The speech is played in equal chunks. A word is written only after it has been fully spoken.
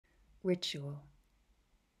Ritual.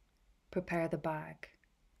 Prepare the bag,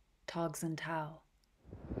 togs and towel.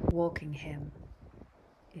 Walking him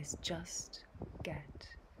is just get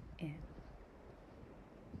in.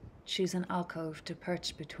 Choose an alcove to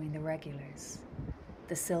perch between the regulars,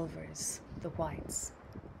 the silvers, the whites,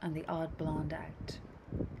 and the odd blonde out.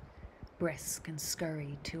 Brisk and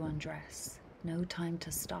scurry to undress. No time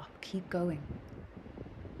to stop. Keep going.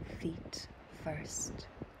 Feet first,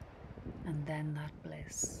 and then that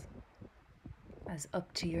bliss. As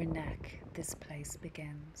up to your neck this place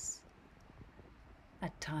begins.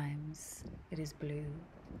 At times it is blue.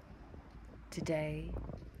 Today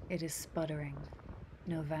it is sputtering.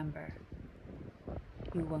 November.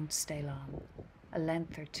 You won't stay long. A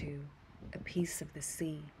length or two, a piece of the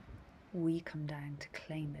sea. We come down to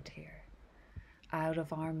claim it here. Out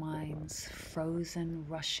of our minds, frozen,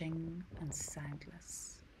 rushing, and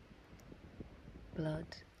soundless.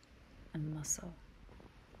 Blood and muscle.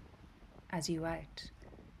 As you out,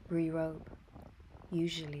 re-robe,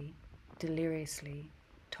 usually deliriously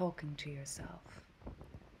talking to yourself.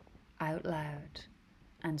 Out loud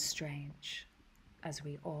and strange, as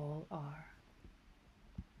we all are.